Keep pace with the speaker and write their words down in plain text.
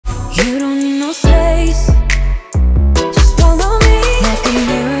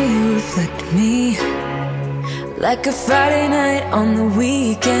like a Friday night on the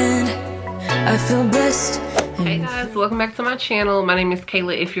weekend. I feel blessed. Hey guys, welcome back to my channel. My name is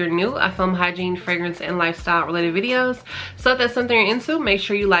Kayla. If you're new, I film hygiene, fragrance, and lifestyle related videos. So if that's something you're into, make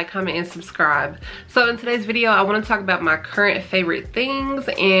sure you like, comment, and subscribe. So in today's video, I want to talk about my current favorite things,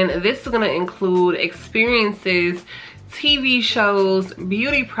 and this is going to include experiences, TV shows,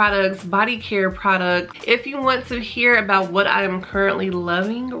 beauty products, body care products. If you want to hear about what I am currently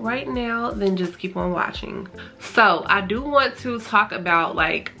loving right now, then just keep on watching. So I do want to talk about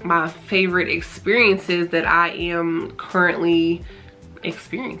like my favorite experiences that I am currently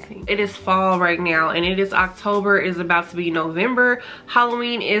experiencing. It is fall right now and it is October, is about to be November.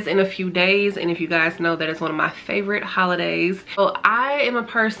 Halloween is in a few days, and if you guys know, that is one of my favorite holidays. So I am a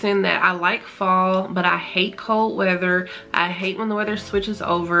person that I like fall, but I hate cold weather. I hate when the weather switches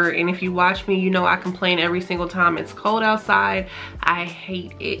over, and if you watch me, you know I complain every single time it's cold outside. I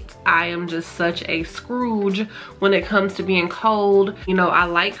hate it. I am just such a Scrooge when it comes to being cold. You know, I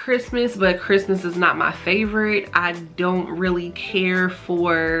like Christmas, but Christmas is not my favorite. I don't really care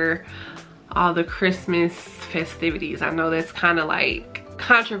for all the Christmas festivities. I know that's kind of like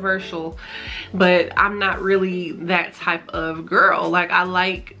controversial, but I'm not really that type of girl. Like, I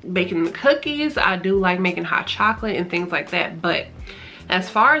like baking the cookies, I do like making hot chocolate and things like that, but as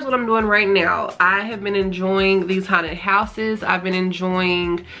far as what I'm doing right now, I have been enjoying these haunted houses. I've been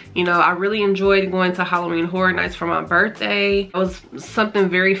enjoying, you know, I really enjoyed going to Halloween Horror Nights for my birthday. It was something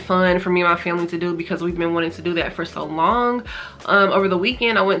very fun for me and my family to do because we've been wanting to do that for so long. Over the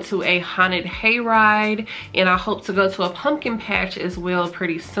weekend, I went to a haunted hayride, and I hope to go to a pumpkin patch as well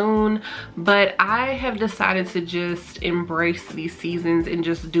pretty soon. But I have decided to just embrace these seasons and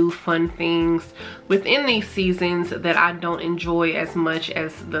just do fun things within these seasons that I don't enjoy as much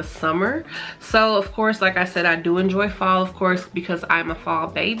as the summer. So of course, like I said, I do enjoy fall, of course, because I'm a fall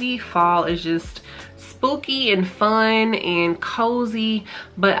baby. Fall is just spooky and fun and cozy,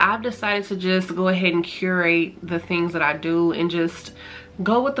 but I've decided to just go ahead and curate the things that I do and just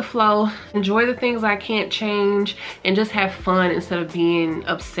go with the flow, enjoy the things I can't change, and just have fun instead of being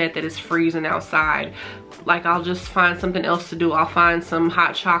upset that it's freezing outside. Like, I'll just find something else to do. I'll find some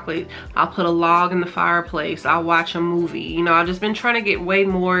hot chocolate, I'll put a log in the fireplace, I'll watch a movie. You know, I've just been trying to get way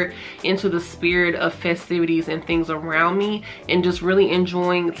more into the spirit of festivities and things around me, and just really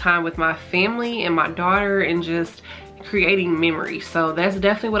enjoying time with my family and my daughter and just creating memories. So that's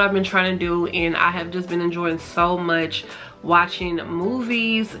definitely what I've been trying to do, and I have just been enjoying so much watching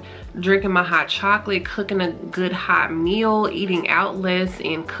movies, drinking my hot chocolate, cooking a good hot meal, eating out less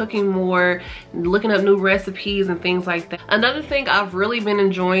and cooking more, looking up new recipes and things like that. Another thing I've really been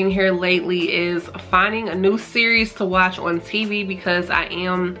enjoying here lately is finding a new series to watch on TV, because I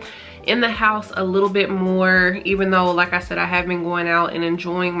am in the house a little bit more. Even though, like I said, I have been going out and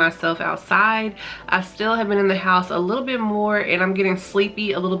enjoying myself outside, I still have been in the house a little bit more, and I'm getting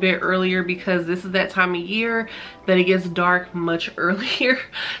sleepy a little bit earlier because this is that time of year that it gets dark much earlier.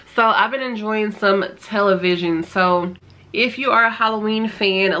 So I've been enjoying some television. So if you are a Halloween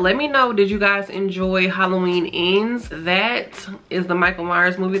fan, let me know, did you guys enjoy Halloween Ends? That is the Michael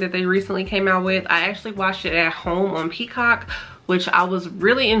Myers movie that they recently came out with. I actually watched it at home on Peacock, which I was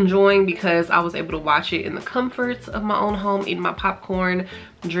really enjoying because I was able to watch it in the comforts of my own home, eating my popcorn,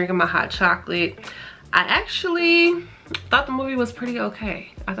 drinking my hot chocolate. I actually thought the movie was pretty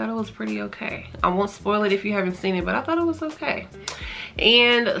okay. I thought it was pretty okay. I won't spoil it if you haven't seen it, but I thought it was okay.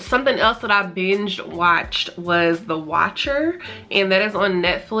 And something else that I binge watched was The Watcher, and that is on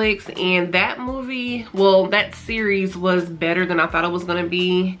Netflix. And that movie, well, that series was better than I thought it was gonna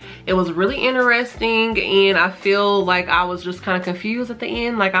be. It was really interesting, and I feel like I was just kind of confused at the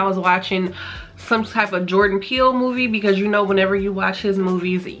end. Like I was watching some type of Jordan Peele movie, because you know, whenever you watch his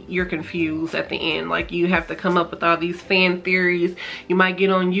movies, you're confused at the end. Like, you have to come up with all these fan theories. You might get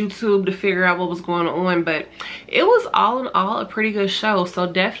on YouTube to figure out what was going on, but it was all in all a pretty good show. So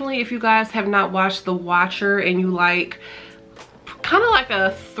definitely, if you guys have not watched The Watcher and you like kind of like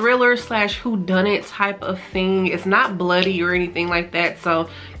a thriller slash whodunit type of thing, it's not bloody or anything like that. So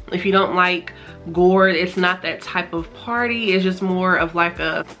if you don't like gore, it's not that type of party. It's just more of like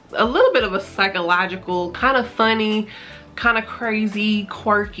a little bit of a psychological, kind of funny, kind of crazy,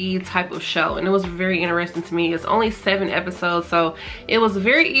 quirky type of show, and it was very interesting to me. It's only 7 episodes, so it was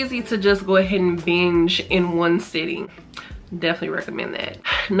very easy to just go ahead and binge in one sitting. definitely recommend that.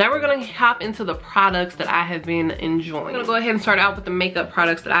 Now we're gonna hop into the products that I have been enjoying. I'm gonna go ahead and start out with the makeup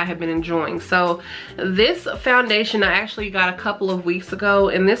products that I have been enjoying. So this foundation I actually got a couple of weeks ago,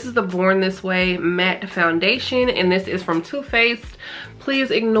 and this is the Born This Way matte foundation, and this is from Too Faced.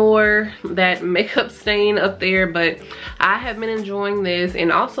 Please ignore that makeup stain up there, but I have been enjoying this.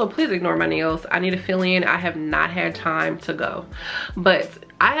 And also please ignore my nails. I need to fill in. I have not had time to go, but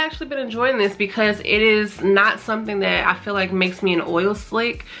I actually been enjoying this because it is not something that I feel like makes me an oil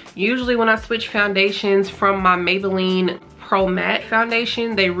slick. Usually when I switch foundations from my Maybelline Pro Matte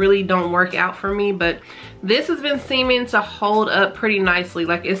foundation, they really don't work out for me, but this has been seeming to hold up pretty nicely.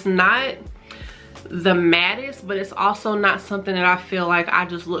 Like, it's not the mattest, but it's also not something that I feel like I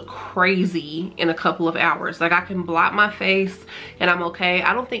just look crazy in a couple of hours. Like, I can blot my face and I'm okay.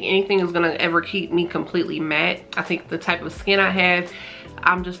 I don't think anything is gonna ever keep me completely matte. I think the type of skin I have,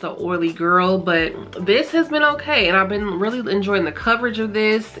 I'm just an oily girl, but this has been okay, and I've been really enjoying the coverage of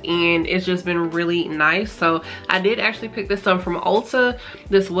this, and it's just been really nice. So I did actually pick this up from Ulta.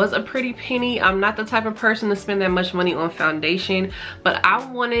 This was a pretty penny. I'm not the type of person to spend that much money on foundation, but I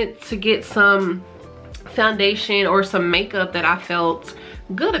wanted to get some foundation or some makeup that I felt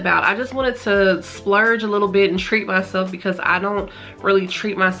good about. I just wanted to splurge a little bit and treat myself, because I don't really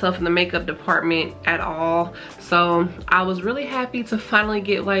treat myself in the makeup department at all. So I was really happy to finally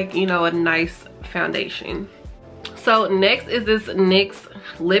get, like, you know, a nice foundation. So next is this NYX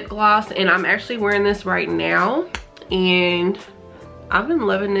lip gloss, and I'm actually wearing this right now, and I've been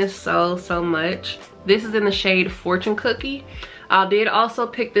loving this so much. This is in the shade Fortune Cookie. I did also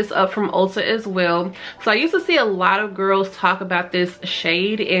pick this up from Ulta as well. So I used to see a lot of girls talk about this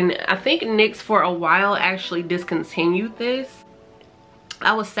shade, and I think NYX for a while actually discontinued this.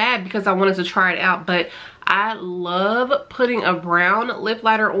 I was sad because I wanted to try it out, but I love putting a brown lip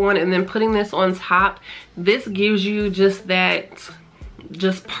liner on and then putting this on top. This gives you just that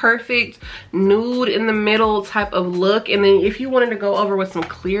perfect nude in the middle type of look. And then if you wanted to go over with some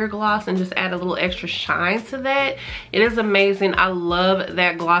clear gloss and just add a little extra shine to that, it is amazing. I love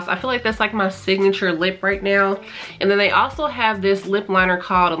that gloss. I feel like that's like my signature lip right now. And then they also have this lip liner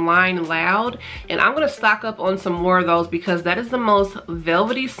called Line Loud, and I'm gonna stock up on some more of those because that is the most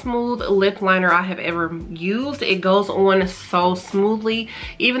velvety smooth lip liner I have ever used. It goes on so smoothly,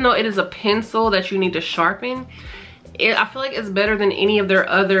 even though it is a pencil that you need to sharpen. I feel like it's better than any of their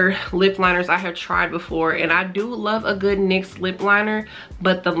other lip liners I have tried before, and I do love a good NYX lip liner,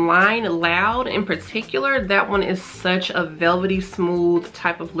 but the Line Loud in particular, that one is such a velvety smooth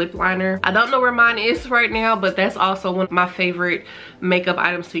type of lip liner. I don't know where mine is right now, but that's also one of my favorite makeup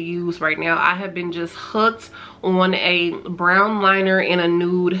items to use right now. I have been just hooked on a brown liner and a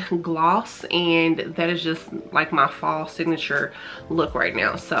nude gloss, and that is just like my fall signature look right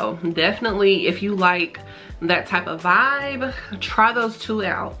now. So definitely, if you like that type of vibe, try those two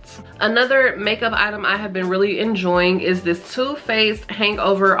out. Another makeup item I have been really enjoying is this Too Faced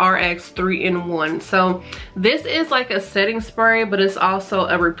Hangover RX 3-in-1. So this is like a setting spray, but it's also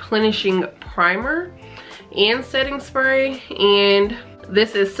a replenishing primer and setting spray, and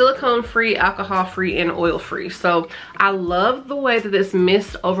this is silicone free, alcohol free, and oil free. So I love the way that this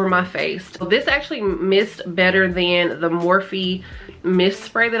mists over my face. This actually mists better than the Morphe mist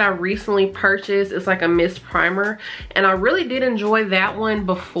spray that I recently purchased. It's like a mist primer, and I really did enjoy that one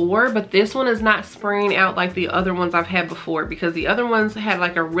before, but this one is not spraying out like the other ones I've had before, because the other ones had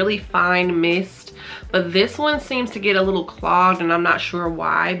like a really fine mist, but this one seems to get a little clogged, and I'm not sure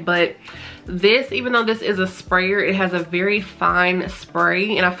why. But this, even though this is a sprayer, it has a very fine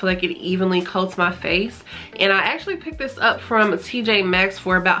spray, and I feel like it evenly coats my face. And I actually picked this up from TJ Maxx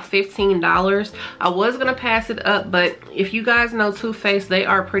for about $15. I was gonna pass it up, but if you guys know Too Faced, they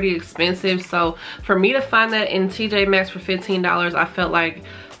are pretty expensive. So for me to find that in TJ Maxx for $15, I felt like,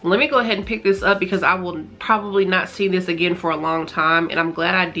 let me go ahead and pick this up, because I will probably not see this again for a long time. And I'm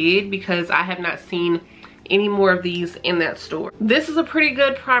glad I did, because I have not seen any more of these in that store. This is a pretty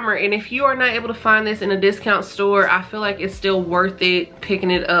good primer, and if you are not able to find this in a discount store, I feel like it's still worth it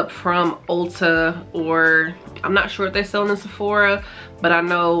picking it up from Ulta, or I'm not sure if they sell in Sephora, but I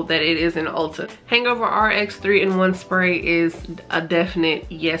know that it is in Ulta. Hangover RX 3-in-1 spray is a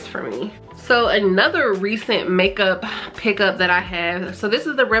definite yes for me. So another recent makeup pickup that I have, so this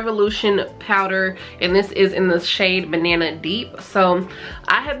is the Revolution powder, and this is in the shade Banana Deep. So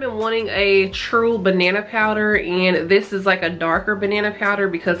I have been wanting a true banana powder, and this is like a darker banana powder,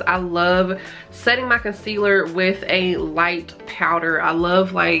 because I love setting my concealer with a light powder. I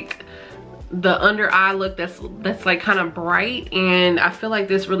love like the under eye look that's like kind of bright, and I feel like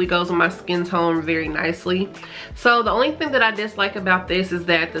this really goes with my skin tone very nicely. So the only thing that I dislike about this is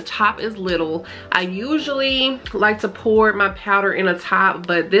that the top is little. I usually like to pour my powder in a top,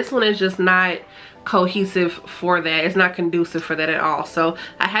 but this one is just not cohesive for that. It's not conducive for that at all. So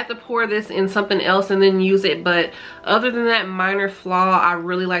I had to pour this in something else and then use it. But other than that minor flaw, I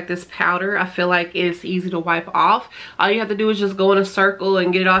really like this powder. I feel like it's easy to wipe off. All you have to do is just go in a circle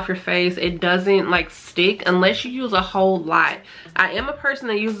and get it off your face. It doesn't like stick unless you use a whole lot. I am a person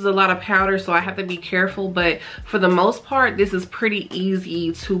that uses a lot of powder, so I have to be careful, but for the most part this is pretty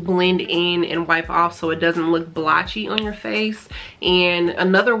easy to blend in and wipe off so it doesn't look blotchy on your face. And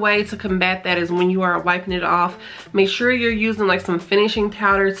another way to combat that is when you are wiping it off, make sure you're using like some finishing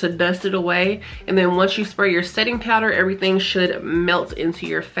powder to dust it away, and then once you spray your setting powder, everything should melt into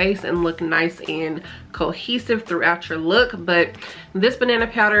your face and look nice and cohesive throughout your look. But this banana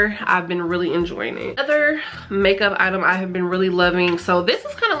powder, I've been really enjoying it. Another makeup item I have been really loving, so this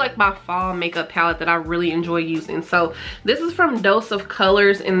is kind of like my fall makeup palette that I really enjoy using. So this is from Dose of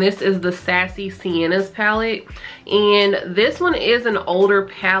Colors, and this is the Sassy Siennas palette, and this one is an older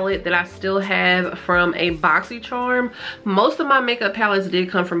palette that I still have from a BoxyCharm. Most of my makeup palettes did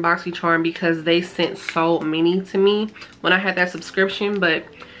come from BoxyCharm because they sent so many to me when I had that subscription. But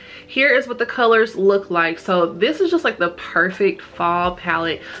here is what the colors look like. So this is just like the perfect fall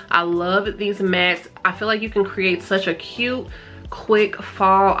palette. I love these mattes. I feel like you can create such a cute, quick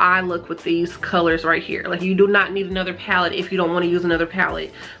fall eye look with these colors right here. Like, you do not need another palette if you don't want to use another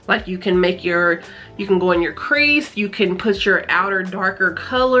palette. Like, you can make your, you can go in your crease, you can put your outer darker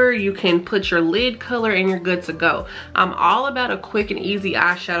color, you can put your lid color, and you're good to go. I'm all about a quick and easy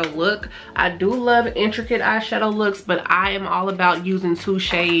eyeshadow look. I do love intricate eyeshadow looks, but I am all about using 2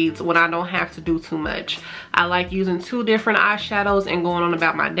 shades when I don't have to do too much. I like using 2 different eyeshadows and going on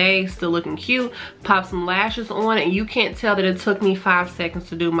about my day, still looking cute. Pop some lashes on, and you can't tell that it took me 5 seconds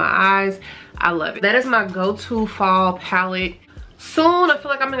to do my eyes. I love it. That is my go-to fall palette. Soon, I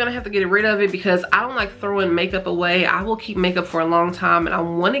feel like I'm gonna have to get rid of it because I don't like throwing makeup away. I will keep makeup for a long time, and I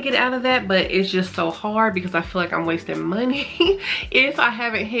want to get out of that, but it's just so hard because I feel like I'm wasting money if I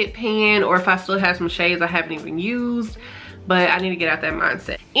haven't hit pan, or if I still have some shades I haven't even used. But I need to get out that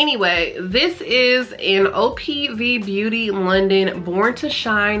mindset. Anyway, this is an OPV Beauty London Born to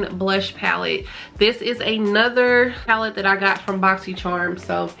Shine blush palette. This is another palette that I got from BoxyCharm.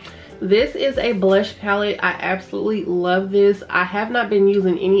 So this is a blush palette. I absolutely love this. I have not been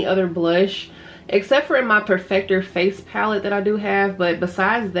using any other blush except for in my Perfector face palette that I do have. But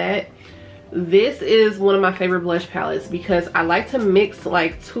besides that, this is one of my favorite blush palettes because I like to mix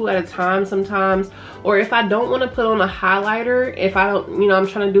like 2 at a time sometimes, or if I don't want to put on a highlighter, if I don't, you know, I'm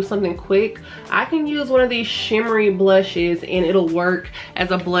trying to do something quick, I can use one of these shimmery blushes and it'll work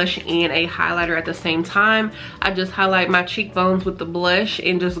as a blush and a highlighter at the same time. I just highlight my cheekbones with the blush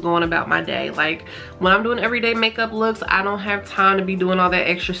and just going about my day. Like, when I'm doing everyday makeup looks, I don't have time to be doing all that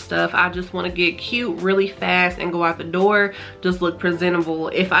extra stuff. I just want to get cute really fast and go out the door, just look presentable,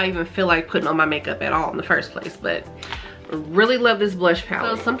 if I even feel like putting on my makeup at all in the first place. But really love this blush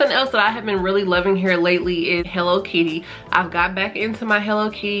palette. So something else that I have been really loving here lately is Hello Kitty. I've got back into my Hello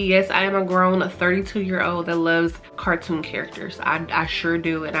Kitty. Yes, I am a grown 32-year-old that loves cartoon characters. I sure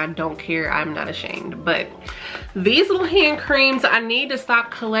do, and I don't care. I'm not ashamed. But these little hand creams, I need to stop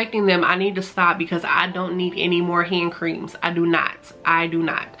collecting them. I need to stop because I don't need any more hand creams. I do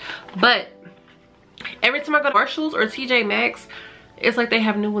not. But every time I go to Marshalls or TJ Maxx, it's like they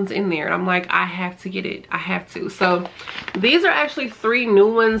have new ones in there, and I'm like, I have to get it. I have to. So these are actually 3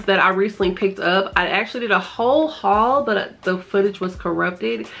 new ones that I recently picked up. I actually did a whole haul, but the footage was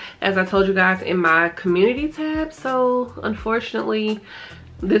corrupted, as I told you guys in my community tab. So unfortunately,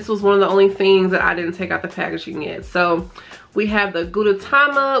 this was one of the only things that I didn't take out the packaging yet. So we have the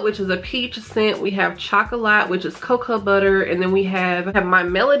Gudetama, which is a peach scent. We have Chocolate, which is cocoa butter. And then we have My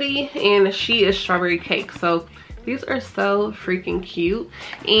Melody, and she is strawberry cake. So these are so freaking cute.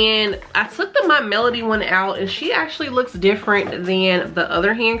 And I took the My Melody one out, and she actually looks different than the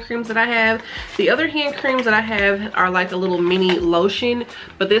other hand creams that I have. The other hand creams that I have are like a little mini lotion,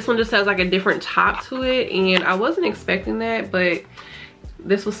 but this one just has like a different top to it, and I wasn't expecting that, but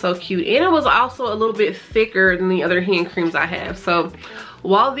this was so cute. And it was also a little bit thicker than the other hand creams I have. So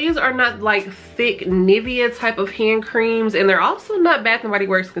while these are not like thick Nivea type of hand creams, and they're also not Bath & Body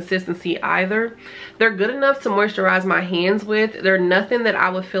Works consistency either, they're good enough to moisturize my hands with. They're nothing that I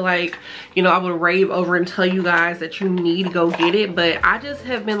would feel like, you know, I would rave over and tell you guys that you need to go get it. But I just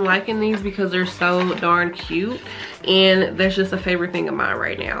have been liking these because they're so darn cute, and that's just a favorite thing of mine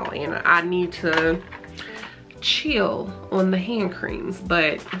right now. And I need to chill on the hand creams,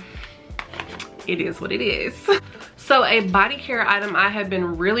 but it is what it is. So a body care item I have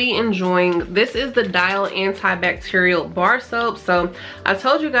been really enjoying, this is the Dial antibacterial bar soap. So I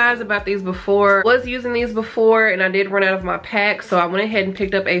told you guys about these before, was using these before, and I did run out of my pack, so I went ahead and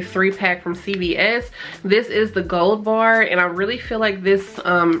picked up a 3-pack from CVS. This is the gold bar, and I really feel like this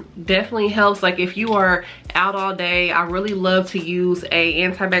definitely helps. Like if you are out all day, I really love to use a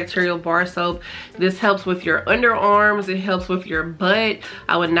antibacterial bar soap. This helps with your underarms, it helps with your butt.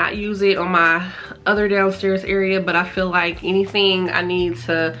 I would not use it on my other downstairs area, but I feel like anything I need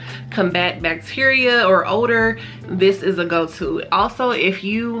to combat bacteria or odor, this is a go-to. Also, if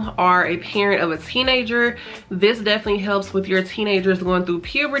you are a parent of a teenager, this definitely helps with your teenagers going through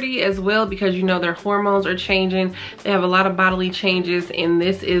puberty as well, because you know their hormones are changing, they have a lot of bodily changes, and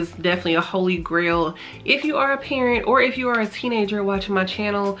this is definitely a holy grail. If you are a parent or if you are a teenager watching my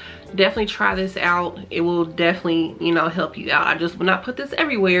channel, definitely try this out. It will definitely, you know, help you out. I just will not put this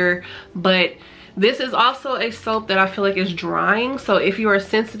everywhere, but this is also a soap that I feel like is drying. So if you are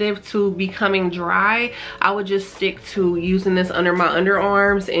sensitive to becoming dry, I would just stick to using this under my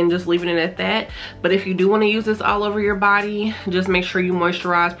underarms and just leaving it at that. But if you do want to use this all over your body, just make sure you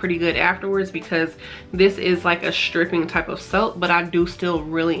moisturize pretty good afterwards, because this is like a stripping type of soap, but I do still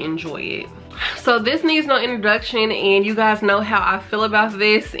really enjoy it. So this needs no introduction, and you guys know how I feel about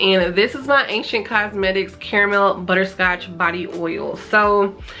this, and this is my Ancient Cosmetics Caramel Butterscotch Body Oil.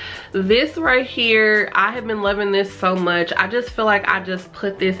 So this right here, I have been loving this so much. I just feel like I just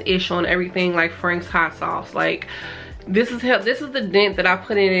put this ish on everything like Frank's hot sauce. Like this is the dent that I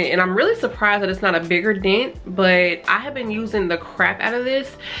put in it, and I'm really surprised that it's not a bigger dent, but I have been using the crap out of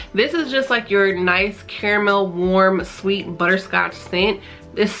this. This is just like your nice caramel warm sweet butterscotch scent.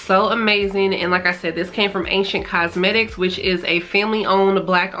 It's so amazing, and like I said, this came from Ancient Cosmetics, which is a family-owned,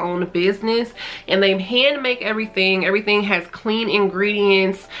 black-owned business, and they hand make everything. Everything has clean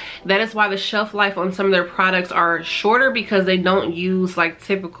ingredients. That is why the shelf life on some of their products are shorter, because they don't use like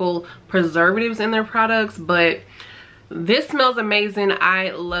typical preservatives in their products. But this smells amazing. I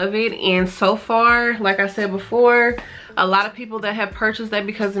love it, and so far, like I said before, a lot of people that have purchased that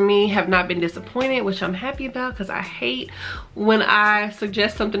because of me have not been disappointed, which I'm happy about, because I hate when I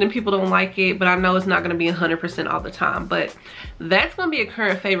suggest something and people don't like it, but I know it's not going to be 100% all the time. But that's going to be a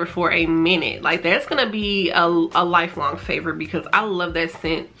current favorite for a minute. Like that's going to be a lifelong favorite, because I love that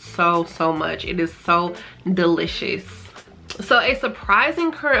scent so much. It is so delicious. So a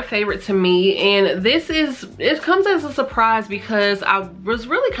surprising current favorite to me, and it comes as a surprise because I was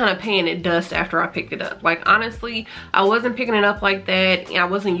really kind of paying it dust after I picked it up. Like honestly, I wasn't picking it up like that, and I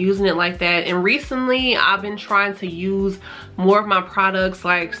wasn't using it like that. And recently I've been trying to use more of my products,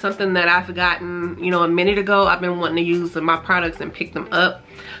 like something that I've gotten, you know, a minute ago. I've been wanting to use my products and pick them up.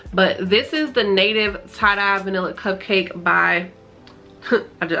 But this is the Native Tie-Dye Vanilla Cupcake by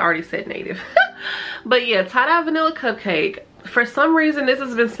I just already said Native. But yeah, Tie-Dye Vanilla Cupcake. For some reason, this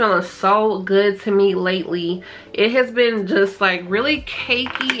has been smelling so good to me lately. It has been just like really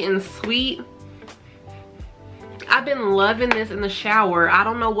cakey and sweet. I've been loving this in the shower. I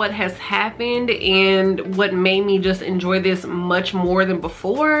don't know what has happened and what made me just enjoy this much more than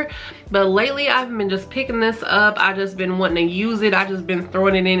before, but lately I've been just picking this up. I've just been wanting to use it. I've just been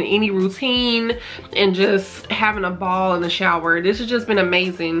throwing it in any routine and just having a ball in the shower. This has just been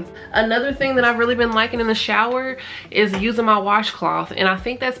amazing. Another thing that I've really been liking in the shower is using my washcloth, and I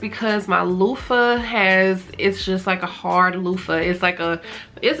think that's because my loofah it's just like a hard loofah.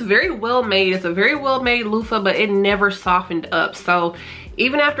 It's very well made. It's a very well made loofah, but it never softened up. So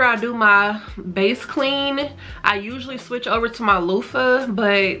even after I do my base clean, I usually switch over to my loofah,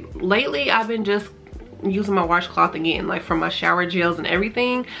 but lately I've been just using my washcloth again, like for my shower gels and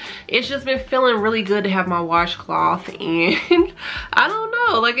everything. It's just been feeling really good to have my washcloth, and I don't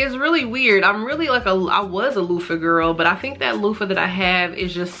know, like it's really weird. I'm really like I was a loofah girl, but I think that loofah that I have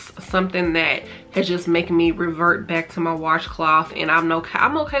is just something that has just making me revert back to my washcloth, and I'm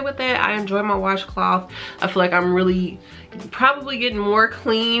okay with that. I enjoy my washcloth. I feel like I'm really probably getting more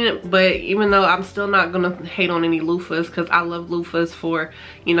clean, but even though I'm still not gonna hate on any loofahs, because I love loofahs for,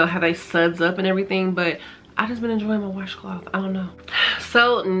 you know, how they suds up and everything, but I just been enjoying my washcloth. I don't know.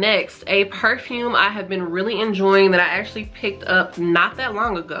 So next, a perfume I have been really enjoying that I actually picked up not that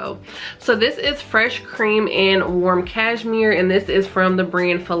long ago. So this is Fresh Cream and Warm Cashmere, and this is from the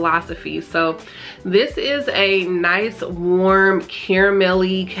brand Philosophy. So this is a nice warm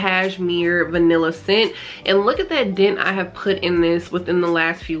caramelly cashmere vanilla scent, and look at that dent I have put in this within the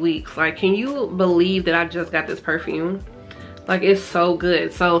last few weeks. Like, can you believe that I just got this perfume? Like, it's so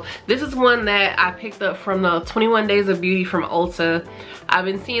good. So this is one that I picked up from the 21 Days of Beauty from Ulta. I've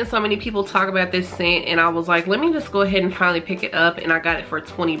been seeing so many people talk about this scent, and I was like, let me just go ahead and finally pick it up. And I got it for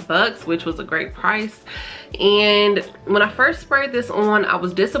 20 bucks, which was a great price. And when I first sprayed this on, I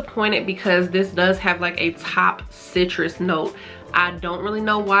was disappointed because this does have like a top citrus note. I don't really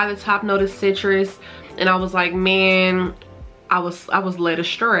know why the top note is citrus, and I was like, man, I was led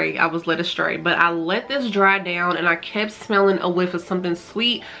astray. But I let this dry down, and I kept smelling a whiff of something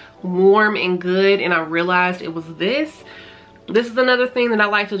sweet, warm, and good, and I realized it was this. This is another thing that I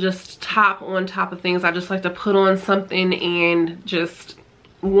like to just top on top of things. I just like to put on something and just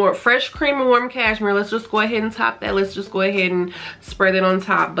fresh cream and warm cashmere. Let's just go ahead and top that. Let's just go ahead and spray that on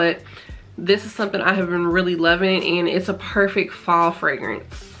top. But this is something I have been really loving, and it's a perfect fall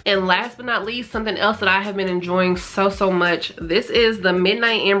fragrance. And last but not least, something else that I have been enjoying so much. This is the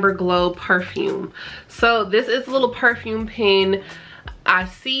Midnight Amber Glow perfume. So this is a little perfume pen. I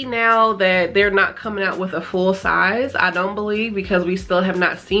see now that they're not coming out with a full size, I don't believe, because we still have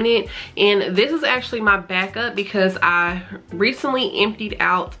not seen it. And this is actually my backup because I recently emptied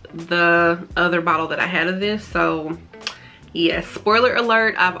out the other bottle that I had of this. So yes, spoiler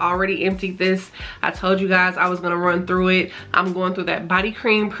alert, I've already emptied this. I told you guys I was gonna run through it. I'm going through that body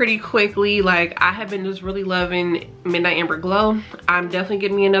cream pretty quickly. Like, I have been just really loving Midnight Amber Glow. I'm definitely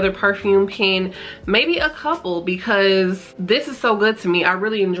getting me another perfume pen, maybe a couple, because this is so good to me. I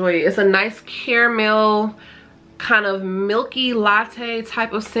really enjoy it. It's a nice caramel, kind of milky latte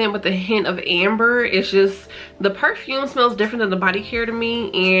type of scent with a hint of amber. It's just, the perfume smells different than the body care to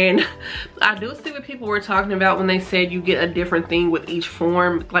me, and I do see what people were talking about when they said you get a different thing with each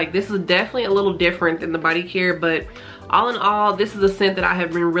form. Like, this is definitely a little different than the body care, but all in all, this is a scent that I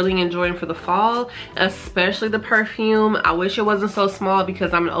have been really enjoying for the fall, especially the perfume. I wish it wasn't so small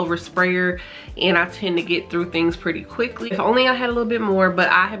because I'm an oversprayer and I tend to get through things pretty quickly. If only I had a little bit more, but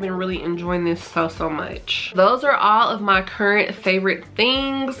I have been really enjoying this so much. Those are all of my current favorite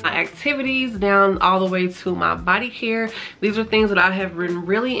things, my activities, down all the way to my body care. These are things that I have been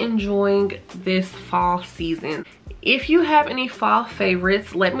really enjoying this fall season. If you have any fall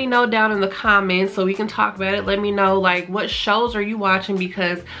favorites, let me know down in the comments so we can talk about it. Let me know, like, what shows are you watching,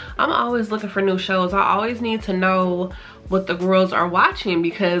 because I'm always looking for new shows. I always need to know what the girls are watching,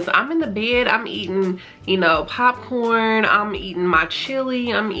 because I'm in the bed, I'm eating, you know, popcorn, I'm eating my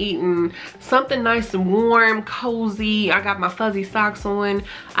chili, I'm eating something nice and warm, cozy. I got my fuzzy socks on.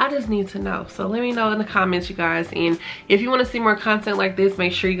 I just need to know. So let me know in the comments, you guys. And if you want to see more content like this,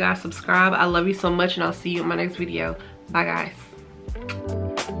 make sure you guys subscribe. I love you so much, and I'll see you in my next video. Bye, guys.